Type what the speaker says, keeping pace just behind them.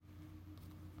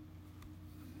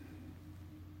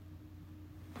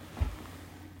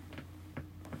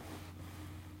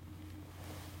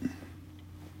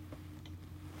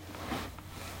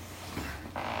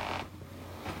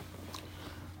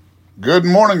Good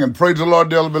morning and praise the Lord,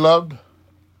 dearly beloved,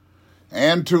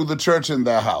 and to the church in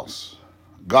their house.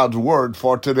 God's word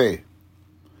for today.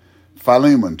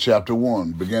 Philemon chapter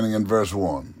 1, beginning in verse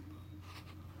 1.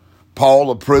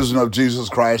 Paul, a prisoner of Jesus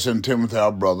Christ, and Timothy,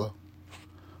 our brother,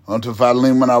 unto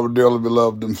Philemon, our dearly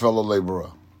beloved and fellow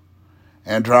laborer,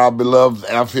 and to our beloved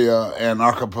Apphia and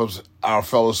Archippus, our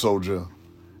fellow soldier,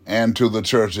 and to the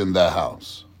church in their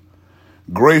house.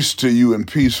 Grace to you and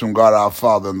peace from God our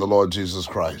Father and the Lord Jesus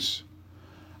Christ.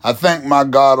 I thank my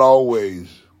God always,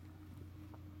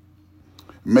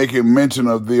 making mention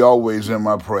of thee always in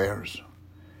my prayers,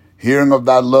 hearing of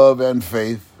thy love and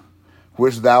faith,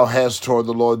 which thou hast toward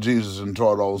the Lord Jesus and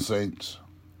toward all saints,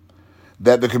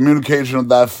 that the communication of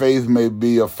thy faith may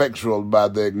be effectual by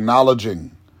the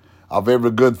acknowledging of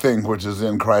every good thing which is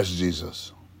in Christ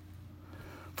Jesus.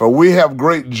 For we have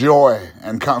great joy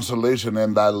and consolation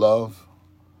in thy love,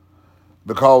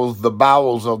 because the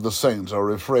bowels of the saints are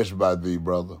refreshed by thee,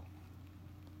 brother.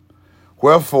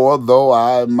 Wherefore, though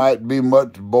I might be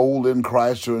much bold in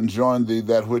Christ to enjoin thee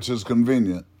that which is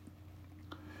convenient,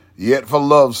 yet for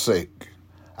love's sake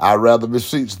I rather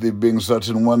beseech thee, being such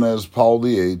an one as Paul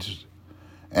the aged,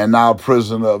 and now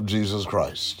prisoner of Jesus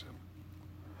Christ.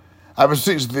 I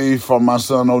beseech thee for my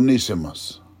son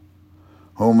Onesimus,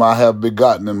 whom I have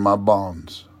begotten in my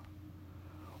bonds,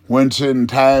 which in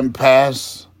time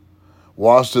past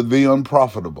was to thee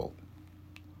unprofitable,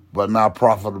 but now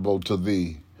profitable to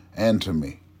thee and to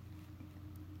me,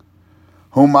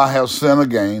 whom I have sent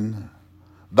again.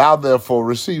 Thou therefore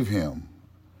receive him,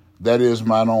 that is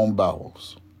mine own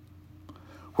bowels,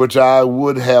 which I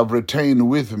would have retained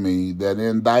with me, that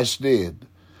in thy stead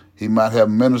he might have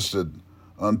ministered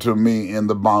unto me in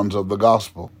the bonds of the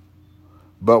gospel.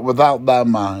 But without thy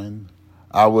mind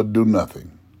I would do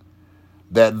nothing,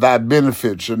 that thy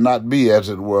benefit should not be as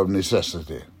it were of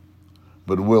necessity,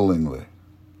 but willingly.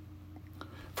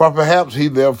 For perhaps he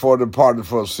therefore departed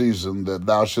for a season, that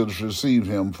thou shouldest receive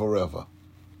him forever.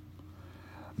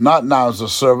 Not now as a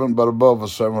servant, but above a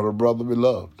servant, a brother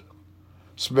beloved,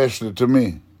 especially to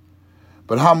me,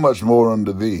 but how much more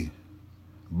unto thee,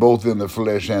 both in the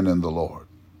flesh and in the Lord.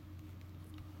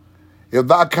 If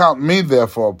thou count me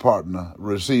therefore a partner,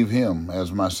 receive him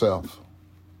as myself.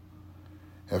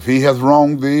 If he hath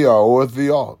wronged thee or oweth thee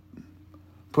aught,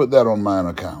 put that on mine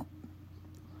account.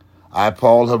 I,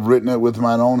 Paul, have written it with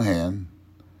mine own hand.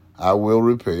 I will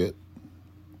repay it.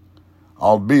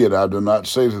 Albeit I do not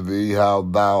say to thee how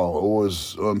thou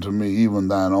owest unto me even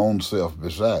thine own self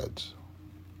besides.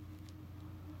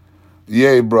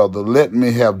 Yea, brother, let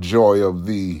me have joy of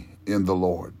thee in the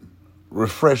Lord.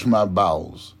 Refresh my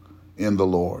bowels in the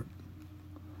Lord.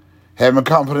 Having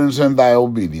confidence in thy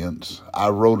obedience, I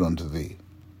wrote unto thee,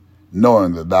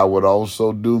 knowing that thou would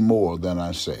also do more than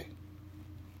I say.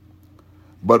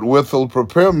 But withal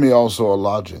prepare me also a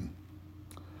lodging,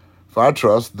 for I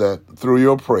trust that through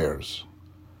your prayers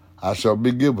I shall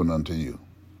be given unto you.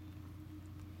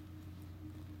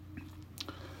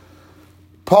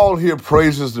 Paul here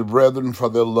praises the brethren for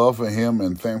their love for him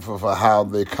and thankful for how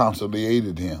they constantly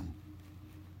aided him.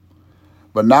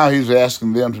 But now he's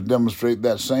asking them to demonstrate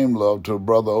that same love to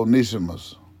brother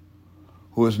Onesimus,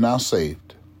 who is now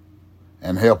saved,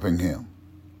 and helping him.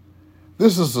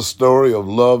 This is the story of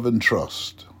love and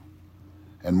trust,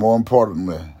 and more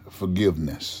importantly,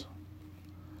 forgiveness.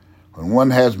 When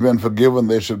one has been forgiven,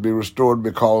 they should be restored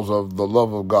because of the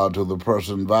love of God to the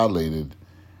person violated,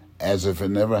 as if it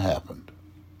never happened.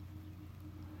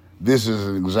 This is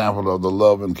an example of the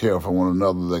love and care for one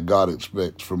another that God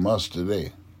expects from us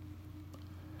today,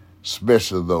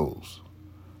 especially those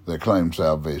that claim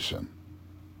salvation.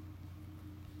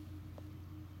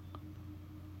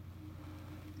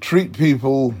 Treat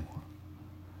people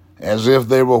as if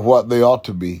they were what they ought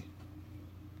to be,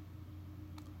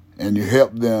 and you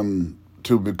help them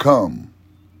to become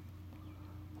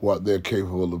what they're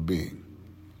capable of being.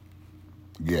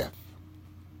 Yes.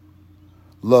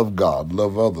 Love God,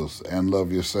 love others, and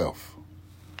love yourself.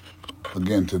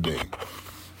 Again today,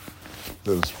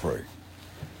 let us pray.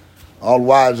 All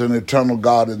wise and eternal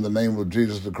God, in the name of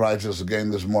Jesus the Christ, us again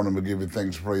this morning we give you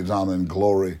thanks, praise, honor, and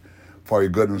glory for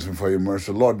your goodness and for your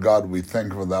mercy. Lord God, we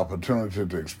thank you for the opportunity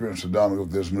to experience the dawning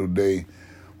of this new day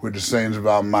with the saints of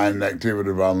our mind and activity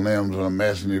of our limbs. And I'm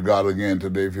asking you, God, again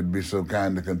today, if you'd be so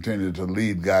kind to continue to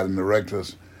lead, guide, and direct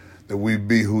us, that we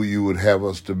be who you would have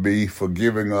us to be,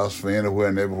 forgiving us for anywhere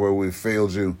and everywhere we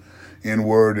failed you in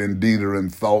word, in deed, or in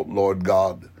thought, Lord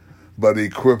God. But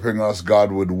equipping us,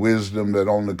 God, with wisdom that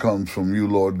only comes from you,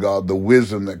 Lord God, the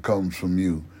wisdom that comes from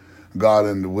you, God,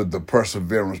 and with the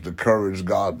perseverance, the courage,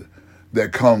 God,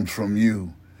 that comes from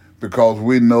you, because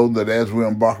we know that as we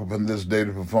embark upon this day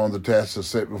to perform the tasks that's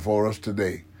set before us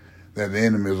today, that the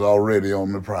enemy is already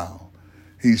on the prowl.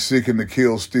 He's seeking to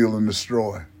kill, steal, and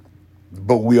destroy.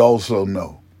 But we also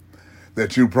know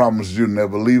that you promised you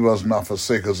never leave us, nor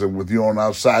forsake us, and with you on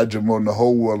our side, you're more than the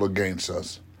whole world against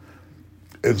us.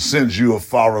 And since you are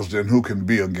for us, then who can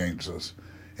be against us?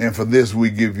 And for this we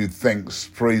give you thanks,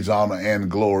 praise, honor, and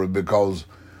glory, because,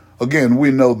 again, we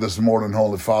know this morning,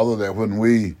 Holy Father, that when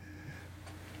we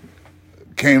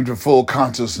came to full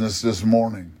consciousness this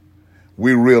morning,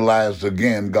 we realized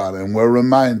again, God, and we're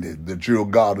reminded that you're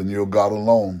God and you're God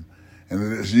alone, and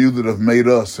that it's you that have made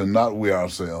us and not we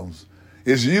ourselves.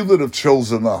 It's you that have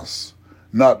chosen us,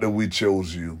 not that we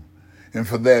chose you. And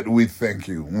for that, we thank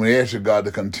you. And we ask you, God,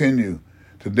 to continue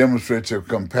to demonstrate your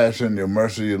compassion, your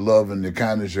mercy, your love, and your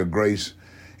kindness, your grace,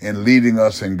 in leading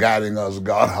us and guiding us,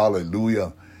 God,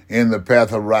 hallelujah, in the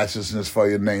path of righteousness for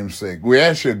your name's sake. We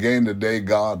ask you again today,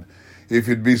 God, if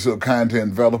you'd be so kind to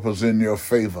envelop us in your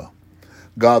favor.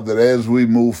 God, that as we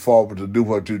move forward to do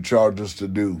what you charge us to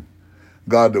do,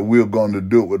 God, that we're going to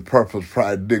do it with purpose,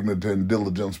 pride, dignity, and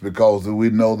diligence, because we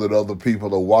know that other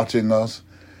people are watching us.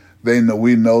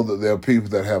 We know that there are people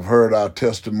that have heard our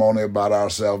testimony about our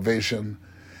salvation.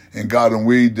 And God, and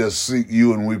we just seek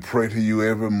you and we pray to you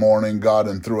every morning, God,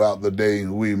 and throughout the day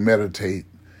we meditate.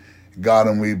 God,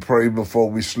 and we pray before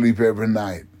we sleep every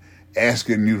night,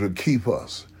 asking you to keep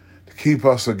us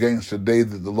against the day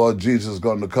that the Lord Jesus is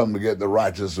going to come to get the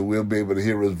righteous, so we'll be able to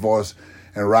hear his voice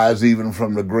and rise even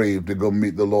from the grave to go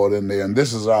meet the Lord in there. And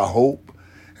this is our hope,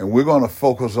 and we're going to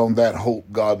focus on that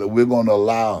hope, God, that we're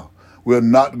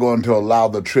not going to allow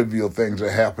the trivial things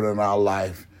that happen in our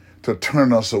life to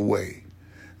turn us away,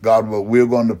 God, but we're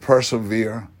going to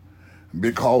persevere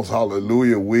because,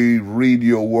 hallelujah, we read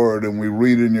your word and we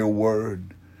read in your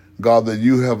word, God, that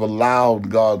you have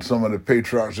allowed, God, some of the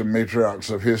patriarchs and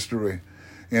matriarchs of history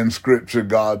in Scripture,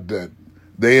 God, that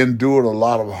they endured a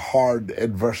lot of hard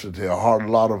adversity, a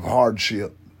lot of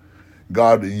hardship.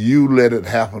 God, you let it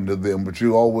happen to them, but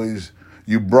you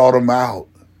brought them out.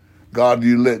 God,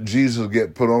 you let Jesus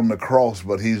get put on the cross,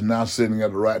 but he's now sitting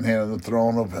at the right hand of the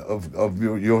throne of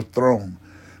your throne.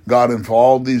 God, and for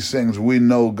all these things, we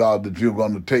know, God, that you're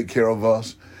going to take care of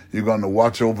us. You're going to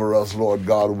watch over us, Lord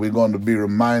God. We're going to be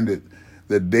reminded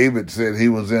that David said he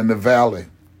was in the valley,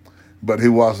 but he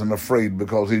wasn't afraid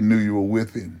because he knew you were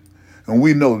with him. And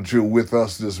we know that you're with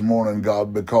us this morning,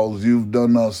 God, because you've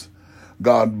done us,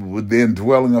 God, with the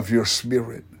indwelling of your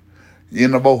spirit.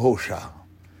 In the Bohosha.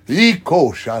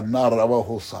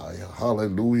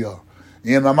 Hallelujah.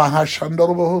 In the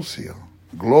Mahashandarabohosia.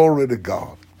 Glory to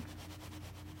God.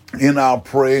 In our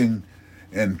praying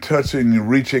and touching and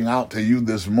reaching out to you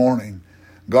this morning,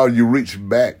 God, you reached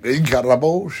back.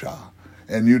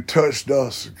 And you touched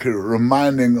us,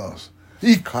 reminding us.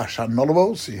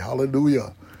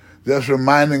 Hallelujah. Just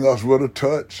reminding us what a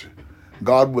touch,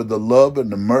 God, with the love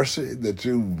and the mercy that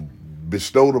you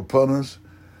bestowed upon us.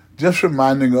 Just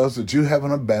reminding us that you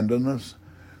haven't abandoned us.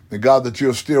 The God, that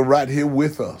you're still right here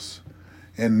with us.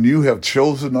 And you have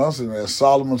chosen us. And as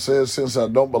Solomon says, since I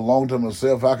don't belong to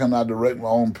myself, how can I direct my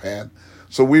own path?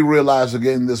 So we realize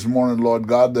again this morning, Lord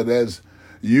God, that as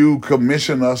you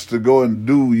commission us to go and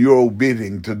do your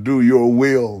bidding, to do your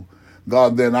will,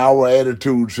 God, then our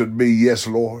attitude should be, yes,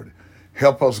 Lord.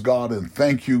 Help us, God, and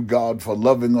thank you, God, for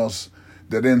loving us,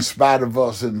 that in spite of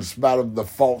us, in spite of the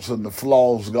faults and the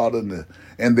flaws, God, and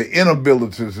the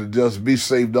inability to just be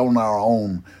saved on our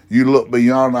own, you look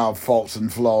beyond our faults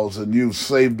and flaws, and you've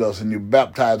saved us, and you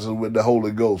baptized us with the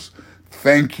Holy Ghost.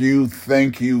 Thank you,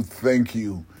 thank you, thank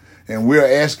you. And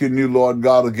we're asking you, Lord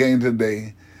God, again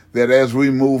today, that as we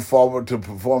move forward to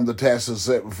perform the tasks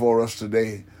set before us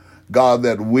today, God,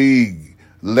 that we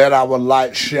let our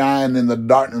light shine in the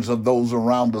darkness of those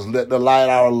around us. Let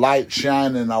our light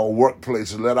shine in our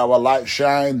workplaces. Let our light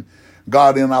shine,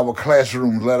 God, in our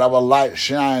classrooms. Let our light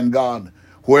shine, God,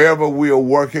 wherever we are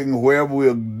working, wherever we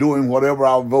are doing, whatever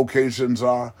our vocations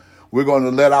are. We're going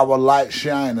to let our light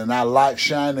shine. And our light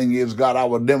shining is, God,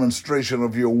 our demonstration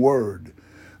of your word.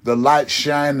 The light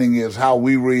shining is how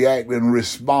we react and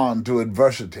respond to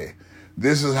adversity.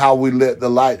 This is how we let the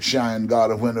light shine,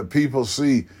 God. And when the people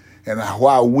see and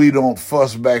why we don't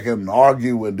fuss back and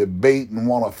argue and debate and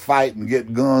want to fight and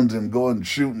get guns and go and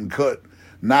shoot and cut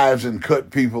knives and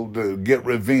cut people to get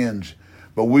revenge.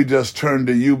 But we just turn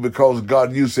to you because,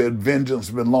 God, you said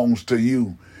vengeance belongs to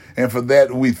you. And for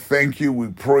that, we thank you, we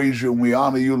praise you, and we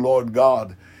honor you, Lord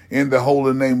God. In the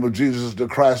holy name of Jesus the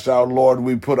Christ our Lord,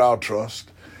 we put our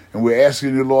trust. And we're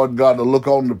asking you, Lord God, to look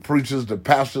on the preachers, the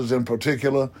pastors in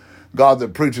particular, God,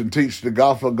 that preach and teach the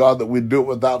gospel, God, that we do it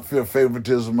without fear,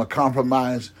 favoritism, or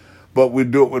compromise. but we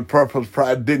do it with purpose,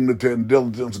 pride, dignity, and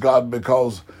diligence, God,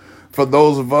 because for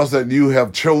those of us that you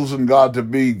have chosen, God, to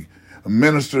be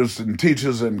ministers and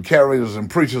teachers and carriers and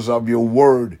preachers of your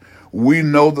word, we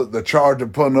know that the charge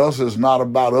upon us is not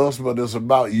about us, but it's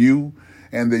about you,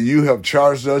 and that you have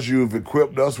charged us, you've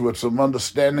equipped us with some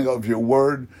understanding of your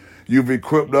word. You've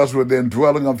equipped us with the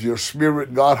indwelling of your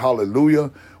spirit, God,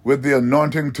 hallelujah, with the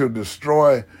anointing to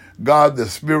destroy, God, the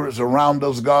spirits around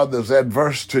us, God, that's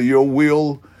adverse to your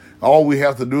will. All we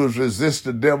have to do is resist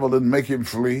the devil and make him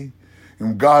flee.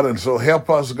 And God, and so help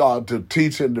us, God, to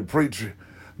teach and to preach,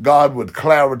 God, with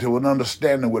clarity, with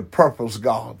understanding, with purpose,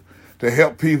 God, to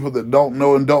help people that don't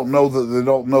know and don't know that they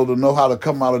don't know, to know how to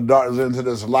come out of darkness into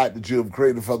this light that you have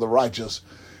created for the righteous,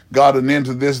 God, and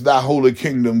into this thy holy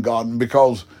kingdom, God,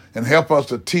 and help us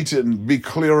to teach it and be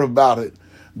clear about it,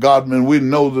 God, and we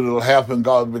know that it'll happen,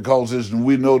 God, because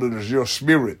we know that it's your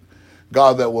spirit,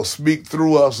 God, that will speak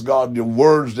through us, God, your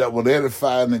words that will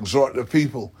edify and exhort the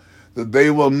people, that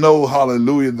they will know,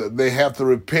 hallelujah, that they have to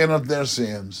repent of their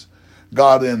sins,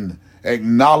 God, and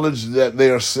acknowledge that they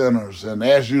are sinners and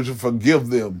ask you to forgive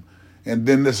them. And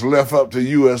then it's left up to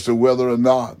you as to whether or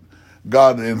not,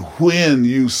 God, and when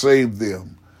you save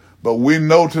them. But we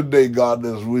know today, God,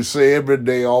 as we say every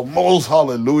day, almost,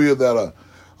 hallelujah, that a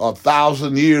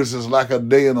 1,000 years is like a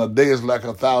day and a day is like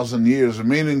 1,000 years,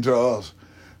 meaning to us,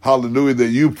 hallelujah, that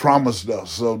you promised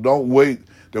us. So don't wait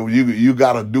that you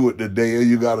got to do it today or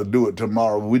you got to do it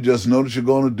tomorrow. We just know that you're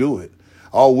going to do it.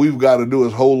 All we've got to do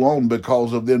is hold on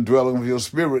because of the indwelling of your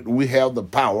spirit. We have the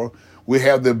power. We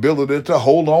have the ability to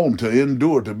hold on, to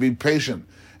endure, to be patient,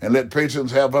 and let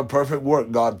patience have her perfect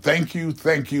work, God. Thank you,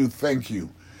 thank you, thank you.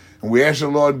 And we ask you,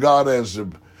 Lord God, as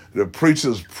the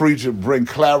preachers preach and bring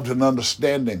clarity and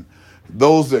understanding,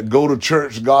 those that go to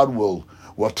church, God, will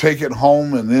take it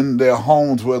home, and in their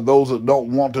homes where those that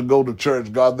don't want to go to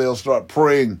church, God, they'll start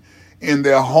praying in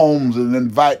their homes and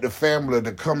invite the family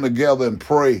to come together and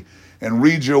pray and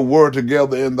read your word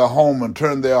together in the home and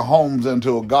turn their homes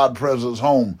into a God-presence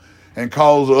home and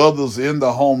cause others in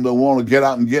the home that want to get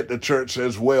out and get to church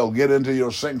as well, get into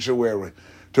your sanctuary,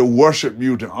 to worship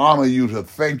you, to honor you, to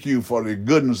thank you for your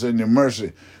goodness and your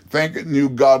mercy. Thanking you,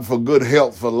 God, for good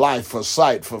health, for life, for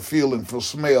sight, for feeling, for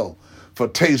smell, for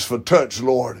taste, for touch,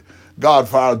 Lord. God,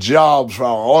 for our jobs, for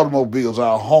our automobiles,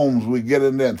 our homes, we get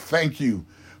in there and thank you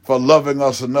for loving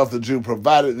us enough that you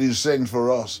provided these things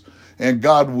for us. And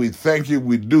God, we thank you,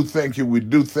 we do thank you, we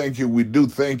do thank you, we do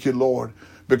thank you, Lord,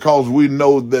 because we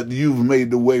know that you've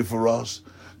made the way for us.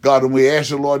 God, and we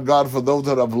ask you, Lord God, for those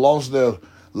that have lost their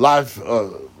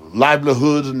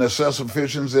livelihoods and their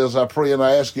self-sufficiency, as I pray and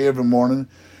I ask you every morning,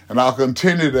 and I'll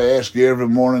continue to ask you every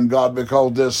morning, God,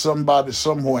 because there's somebody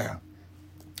somewhere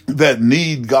that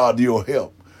need, God, your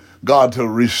help, God, to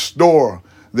restore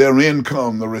their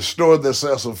income, to restore their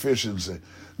self-sufficiency.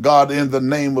 God, in the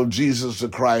name of Jesus the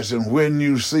Christ, and when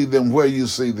you see them, where you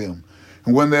see them,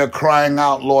 and when they're crying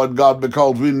out, Lord God,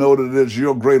 because we know that it's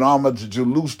your great armor that you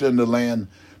loosed in the land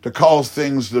to cause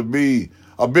things to be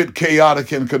a bit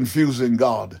chaotic and confusing,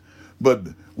 God. But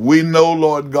we know,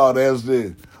 Lord God, as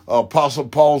the Apostle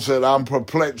Paul said, I'm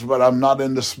perplexed, but I'm not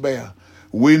in despair.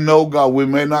 We know, God, we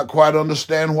may not quite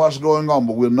understand what's going on,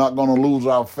 but we're not going to lose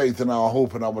our faith and our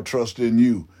hope and our trust in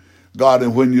you. God,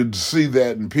 and when you see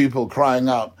that and people crying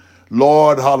out,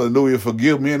 Lord, hallelujah,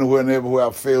 forgive me anywhere and everywhere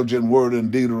I've failed you in word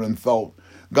and deed or in thought.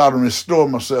 God, and restore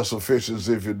my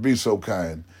self-sufficiency if you'd be so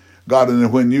kind. God,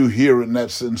 and when you hear it in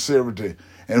that sincerity,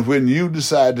 and when you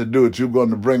decide to do it, you're going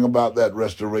to bring about that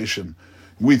restoration.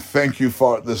 We thank you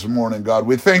for it this morning, God.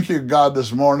 We thank you, God,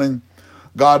 this morning,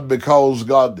 God, because,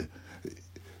 God,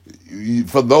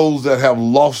 for those that have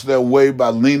lost their way by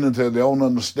leaning to their own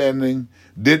understanding,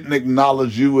 didn't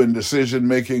acknowledge you in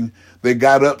decision-making. They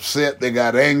got upset. They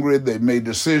got angry. They made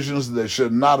decisions they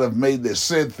should not have made. They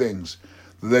said things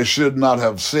that they should not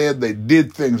have said. They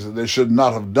did things that they should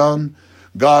not have done.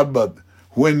 God, but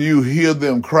when you hear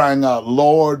them crying out,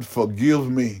 Lord,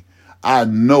 forgive me, I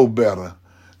know better.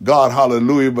 God,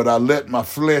 hallelujah, but I let my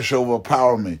flesh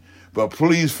overpower me. But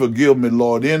please forgive me,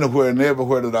 Lord, anywhere and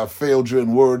everywhere that I failed you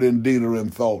in word, in deed, or in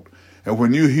thought. And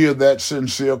when you hear that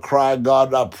sincere cry,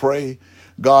 God, I pray,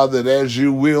 God, that as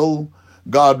you will,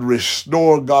 God,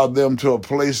 restore, God, them to a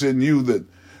place in you that,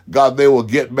 God, they will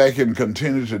get back and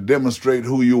continue to demonstrate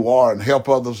who you are and help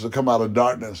others to come out of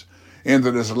darkness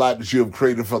into this light that you have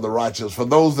created for the righteous. For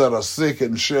those that are sick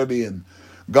and shut in,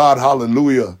 God,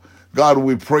 hallelujah. God,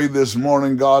 we pray this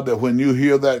morning, God, that when you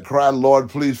hear that cry, Lord,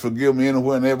 please forgive me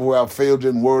anywhere and everywhere I've failed you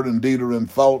in word and deed or in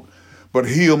thought, but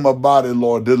heal my body,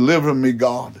 Lord. Deliver me,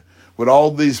 God, with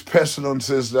all these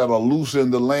pestilences that are loose in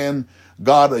the land.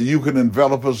 God, that you can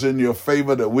envelop us in your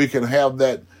favor, that we can have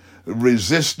that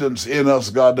resistance in us,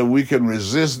 God, that we can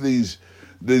resist these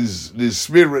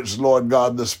spirits, Lord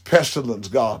God, this pestilence,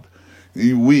 God.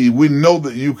 We know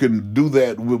that you can do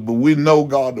that, but we know,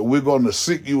 God, that we're going to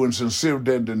seek you in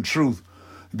sincerity and in truth.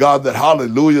 God, that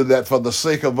hallelujah, that for the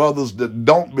sake of others that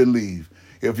don't believe,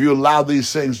 if you allow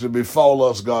these things to befall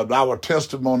us, God, our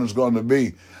testimony is going to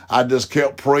be, I just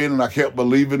kept praying and I kept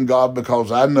believing, God,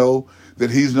 because I know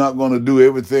that he's not going to do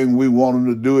everything we want him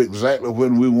to do exactly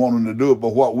when we want him to do it.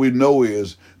 But what we know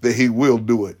is that he will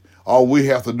do it. All we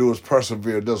have to do is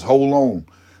persevere. Just hold on,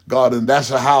 God. And that's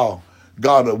how,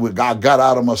 God, I got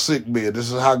out of my sick bed.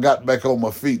 This is how I got back on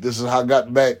my feet. This is how I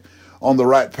got back on the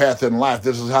right path in life.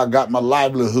 This is how I got my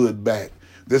livelihood back.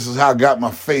 This is how I got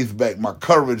my faith back, my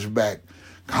courage back.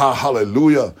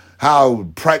 Hallelujah. How I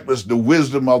practiced the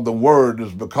wisdom of the word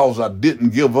is because I didn't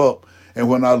give up. And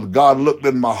when God looked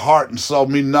in my heart and saw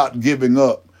me not giving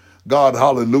up, God,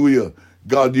 hallelujah,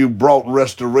 God, you brought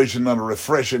restoration and a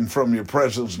refreshing from your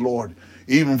presence, Lord.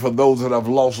 Even for those that have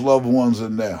lost loved ones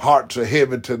and their hearts are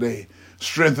heavy today,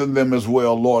 strengthen them as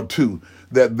well, Lord, too,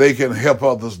 that they can help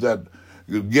others that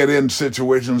get in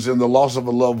situations in the loss of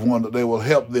a loved one, that they will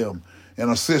help them and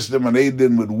assist them and aid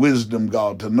them with wisdom,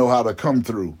 God, to know how to come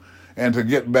through and to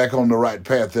get back on the right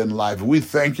path in life. We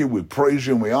thank you, we praise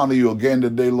you, and we honor you again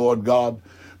today, Lord God,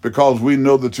 because we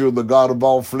know that you're the God of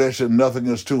all flesh and nothing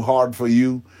is too hard for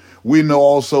you. We know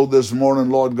also this morning,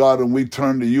 Lord God, and we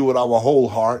turn to you with our whole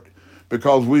heart,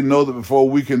 because we know that before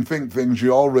we can think things,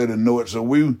 you already know it. So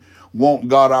we want,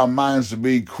 God, our minds to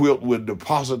be equipped with the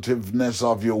positiveness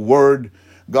of your word,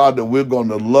 God, that we're going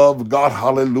to love, God,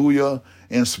 hallelujah.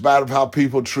 In spite of how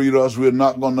people treat us, we're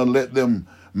not going to let them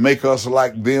make us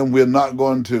like them. We're not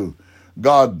going to,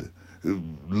 God,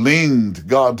 lean,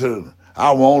 God, to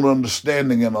our own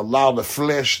understanding and allow the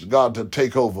flesh, God, to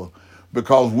take over,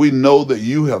 because we know that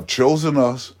you have chosen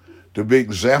us to be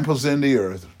examples in the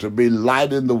earth, to be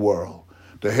light in the world,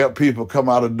 to help people come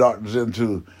out of darkness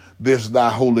into this thy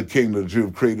holy kingdom that you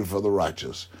have created for the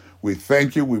righteous. We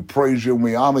thank you, we praise you, and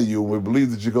we honor you, and we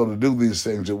believe that you're going to do these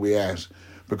things that we ask,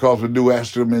 because we do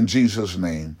ask them in Jesus'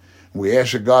 name. We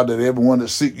ask you, God, that everyone that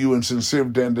seek you in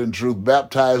sincerity and in truth,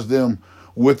 baptize them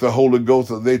with the Holy Ghost,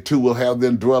 that they too will have the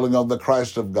indwelling of the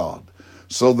Christ of God,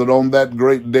 so that on that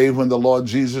great day when the Lord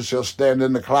Jesus shall stand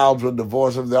in the clouds with the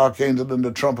voice of the archangel and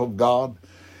the trump of God,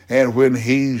 and when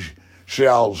he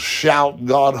shall shout,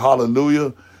 God,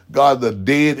 hallelujah, God, the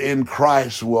dead in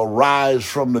Christ will rise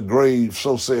from the grave,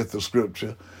 so saith the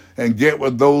scripture, and get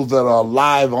with those that are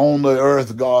alive on the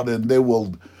earth, God, and they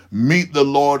will meet the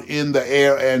Lord in the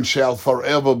air and shall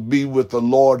forever be with the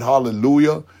Lord.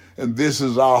 Hallelujah. And this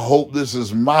is our hope. This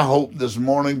is my hope this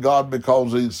morning, God,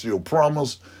 because it's your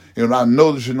promise. And I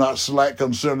know that you're not slack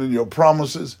concerning your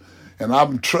promises. And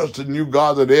I'm trusting you,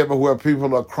 God, that everywhere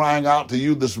people are crying out to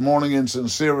you this morning in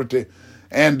sincerity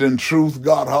and in truth,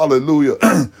 God, hallelujah.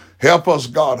 Help us,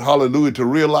 God, hallelujah, to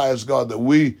realize, God, that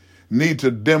we need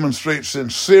to demonstrate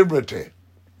sincerity.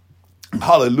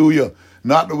 Hallelujah.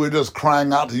 Not that we're just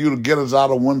crying out to you to get us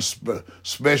out of one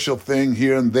special thing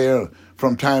here and there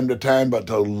from time to time, but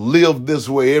to live this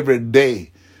way every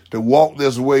day, to walk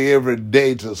this way every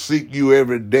day, to seek you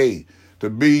every day, to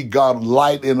be, God,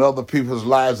 light in other people's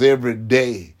lives every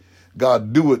day.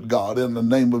 God, do it, God, in the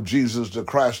name of Jesus, the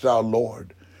Christ our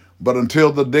Lord. But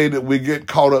until the day that we get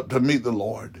caught up to meet the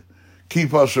Lord,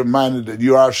 keep us reminded that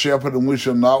you're our shepherd and we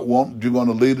shall not want. You're going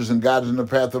to lead us and guide us in the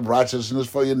path of righteousness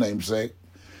for your name's sake,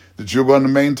 that you're going to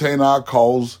maintain our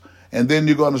cause, and then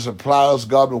you're going to supply us,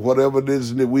 God, with whatever it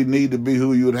is that we need to be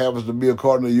who you would have us to be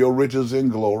according to your riches in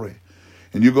glory.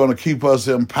 And you're going to keep us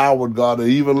empowered, God, and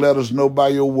even let us know by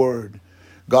your word,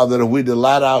 God, that if we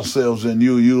delight ourselves in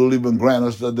you, you will even grant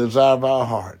us the desire of our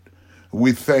heart.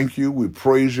 We thank you, we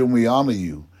praise you, and we honor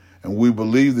you, and we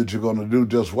believe that you're going to do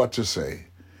just what you say.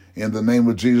 In the name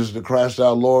of Jesus the Christ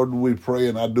our Lord, we pray,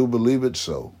 and I do believe it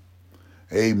so.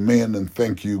 Amen, and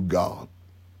thank you, God.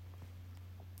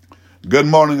 Good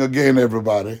morning again,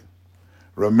 everybody.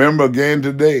 Remember again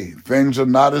today, things are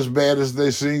not as bad as they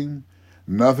seem.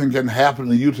 Nothing can happen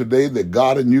to you today that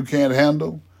God and you can't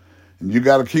handle. And you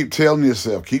got to keep telling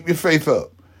yourself, keep your faith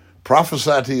up.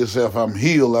 Prophesy to yourself, I'm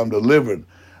healed, I'm delivered,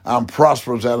 I'm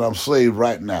prosperous, and I'm saved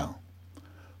right now.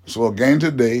 So again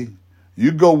today,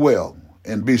 you go well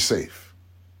and be safe.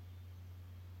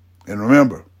 And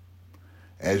remember,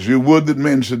 as you would that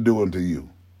men should do unto you,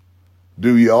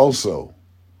 do ye also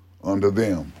unto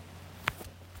them.